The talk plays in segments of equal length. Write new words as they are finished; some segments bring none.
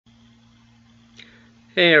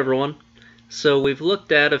Hey everyone. So we've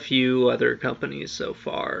looked at a few other companies so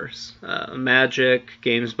far. Magic,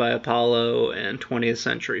 Games by Apollo, and 20th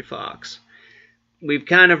Century Fox. We've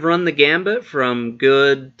kind of run the gambit from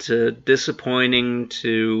good to disappointing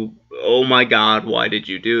to, oh my god, why did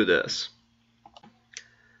you do this?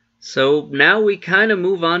 So now we kind of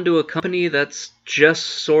move on to a company that's just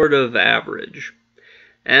sort of average.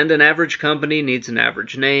 And an average company needs an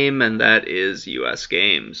average name, and that is US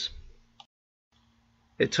Games.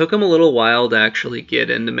 It took them a little while to actually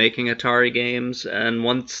get into making Atari games, and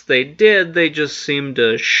once they did, they just seemed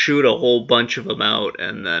to shoot a whole bunch of them out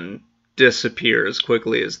and then disappear as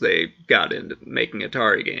quickly as they got into making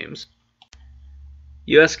Atari games.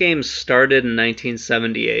 US Games started in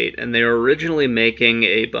 1978, and they were originally making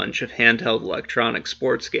a bunch of handheld electronic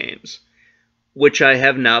sports games, which I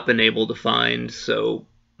have not been able to find, so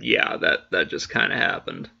yeah, that just kind of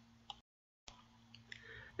happened.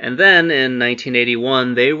 And then in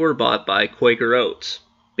 1981, they were bought by Quaker Oats.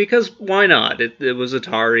 Because why not? It was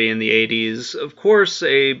Atari in the 80s. Of course,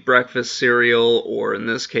 a breakfast cereal, or in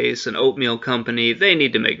this case, an oatmeal company, they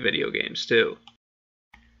need to make video games too.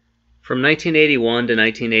 From 1981 to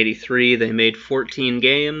 1983, they made 14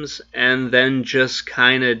 games, and then just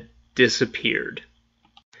kind of disappeared.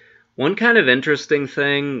 One kind of interesting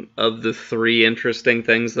thing, of the three interesting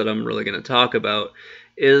things that I'm really going to talk about,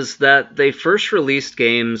 is that they first released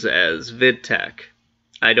games as VidTech.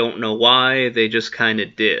 I don't know why, they just kinda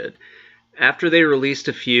did. After they released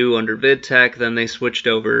a few under VidTech, then they switched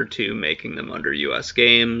over to making them under US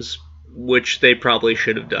Games, which they probably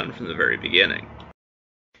should have done from the very beginning.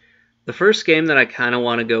 The first game that I kinda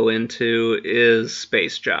want to go into is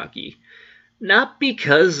Space Jockey. Not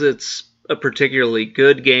because it's a particularly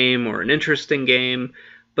good game or an interesting game,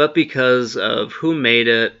 but because of who made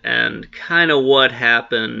it and kind of what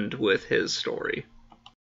happened with his story.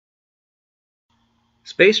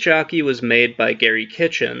 Space Jockey was made by Gary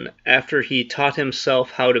Kitchen after he taught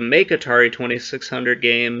himself how to make Atari 2600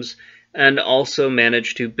 games and also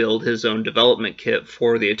managed to build his own development kit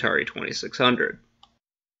for the Atari 2600.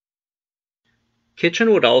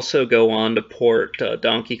 Kitchen would also go on to port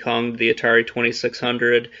Donkey Kong to the Atari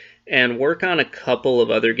 2600 and work on a couple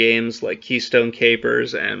of other games like Keystone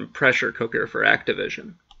Capers and Pressure Cooker for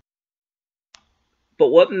Activision. But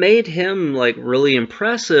what made him really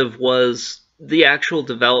impressive was the actual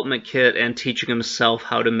development kit and teaching himself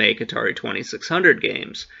how to make Atari 2600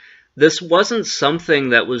 games. This wasn't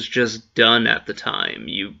something that was just done at the time.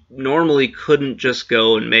 You normally couldn't just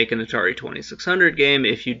go and make an Atari 2600 game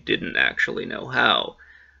if you didn't actually know how.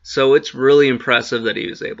 So it's really impressive that he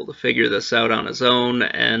was able to figure this out on his own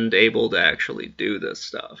and able to actually do this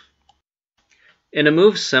stuff. In a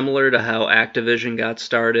move similar to how Activision got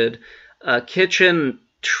started, Kitchen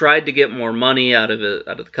tried to get more money out of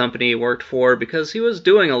the company he worked for because he was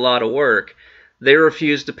doing a lot of work. They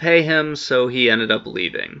refused to pay him, so he ended up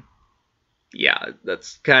leaving. Yeah,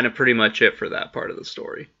 that's kind of pretty much it for that part of the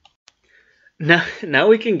story. Now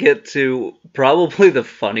we can get to probably the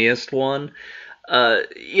funniest one.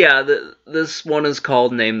 This one is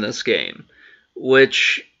called Name This Game,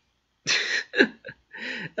 which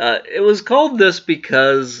it was called this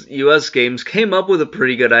because US Games came up with a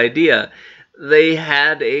pretty good idea. They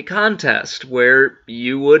had a contest where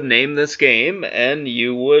you would name this game and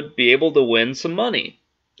you would be able to win some money.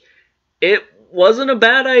 It wasn't a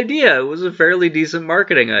bad idea. It was a fairly decent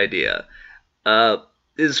marketing idea.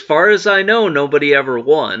 As far as I know, nobody ever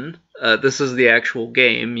won. This is the actual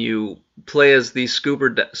game. You play as the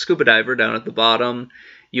scuba diver down at the bottom.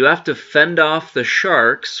 You have to fend off the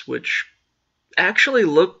sharks, which actually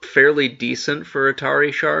look fairly decent for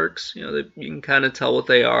Atari sharks. You can kind of tell what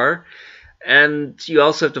they are. And you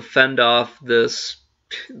also have to fend off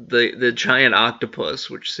the giant octopus,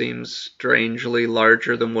 which seems strangely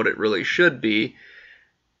larger than what it really should be.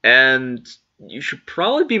 And you should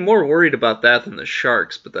probably be more worried about that than the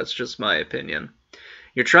sharks, but that's just my opinion.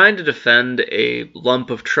 You're trying to defend a lump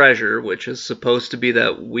of treasure, which is supposed to be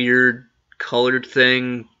that weird colored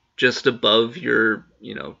thing just above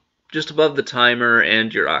just above the timer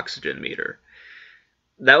and your oxygen meter.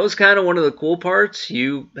 That was kind of one of the cool parts.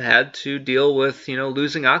 You had to deal with,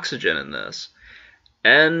 losing oxygen in this.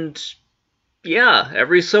 And yeah,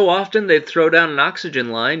 every so often they'd throw down an oxygen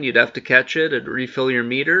line, you'd have to catch it and refill your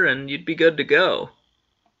meter, and you'd be good to go.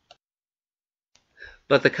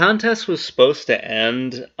 But the contest was supposed to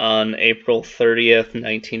end on April 30th,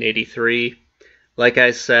 1983. Like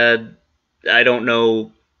I said, I don't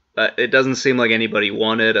know, it doesn't seem like anybody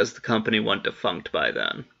won it, as the company went defunct by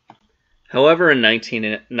then. However, in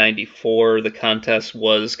 1994, the contest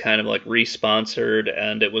was kind of re-sponsored,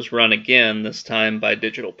 and it was run again, this time by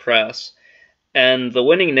Digital Press. and the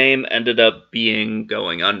winning name ended up being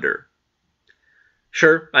Going Under.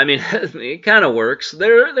 Sure, I mean, it kind of works.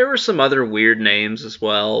 There were some other weird names as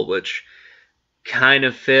well, which kind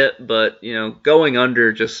of fit, but, Going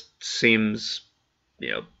Under just seems,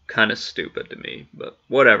 kind of stupid to me, but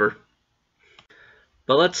whatever.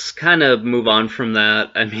 But let's kind of move on from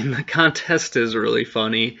that. I mean, the contest is really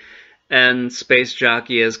funny, and Space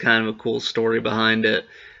Jockey has kind of a cool story behind it,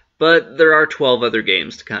 but there are 12 other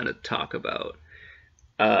games to kind of talk about.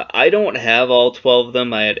 I don't have all 12 of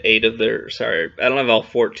them. I had 8 of their, sorry, I don't have all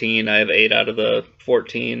 14. I have 8 out of the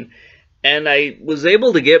 14. And I was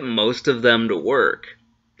able to get most of them to work.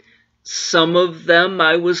 Some of them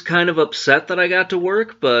I was kind of upset that I got to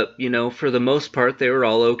work, but, for the most part, they were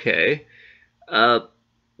all okay.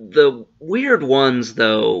 The weird ones,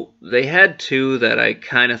 though, they had 2 that I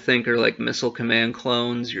kind of think are like Missile Command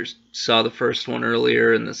clones. You saw the first one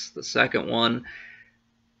earlier, and this the second one.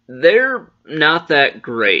 They're not that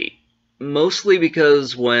great, mostly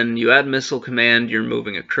because when you add Missile Command, you're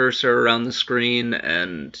moving a cursor around the screen,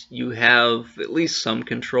 and you have at least some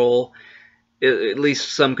control. At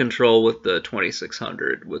least some control with the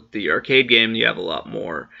 2600. With the arcade game, you have a lot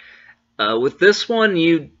more. With this one,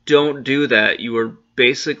 you don't do that. You are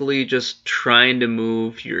basically just trying to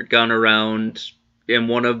move your gun around in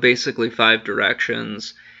one of basically 5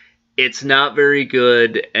 directions. It's not very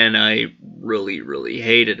good, and I really, really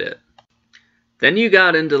hated it. Then you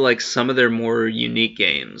got into like some of their more unique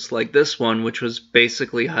games, like this one, which was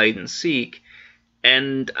basically hide and seek,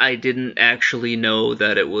 and I didn't actually know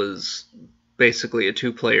that it was basically a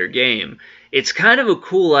 2-player game. It's kind of a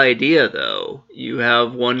cool idea, though. You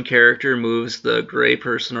have one character moves the gray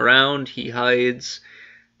person around, he hides,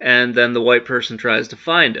 and then the white person tries to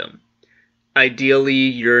find him. Ideally,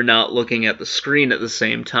 you're not looking at the screen at the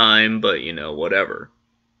same time, but, whatever.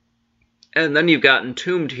 And then you've got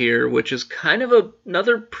Entombed here, which is kind of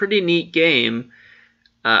another pretty neat game.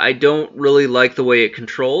 I don't really like the way it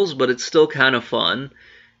controls, but it's still kind of fun.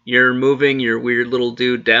 You're moving your weird little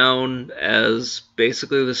dude down as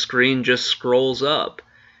basically the screen just scrolls up.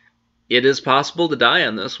 It is possible to die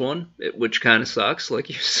on this one, which kind of sucks, like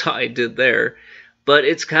you saw I did there. But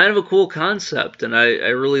it's kind of a cool concept, and I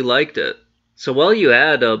really liked it. So while you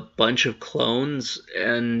had a bunch of clones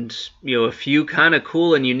and, a few kind of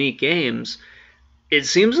cool and unique games, it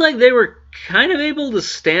seems like they were kind of able to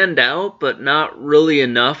stand out, but not really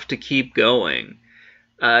enough to keep going.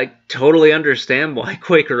 I totally understand why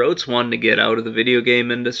Quaker Oats wanted to get out of the video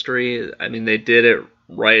game industry. I mean, they did it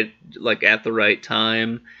right, like at the right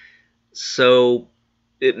time. So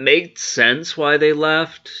it made sense why they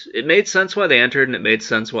left. It made sense why they entered, and it made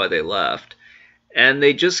sense why they left. And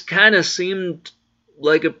they just kind of seemed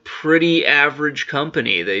like a pretty average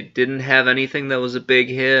company. They didn't have anything that was a big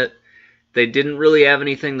hit. They didn't really have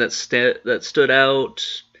anything that stood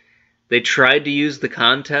out. They tried to use the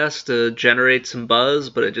contest to generate some buzz,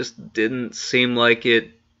 but it just didn't seem like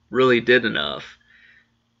it really did enough.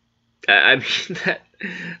 I mean,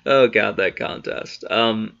 oh god, that contest.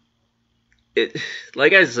 Like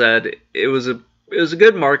I said, it was a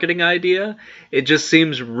good marketing idea. It just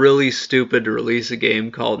seems really stupid to release a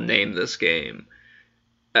game called Name This Game.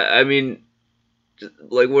 I mean,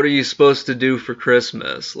 like, what are you supposed to do for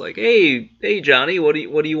Christmas? Like, hey Johnny, what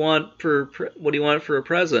do you want for a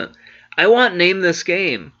present? I want Name This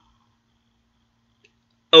Game.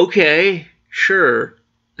 Okay, sure.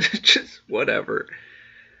 Just whatever.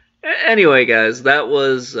 Anyway, guys, that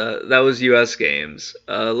was US Games.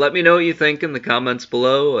 Let me know what you think in the comments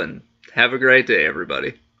below, and have a great day,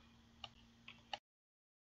 everybody.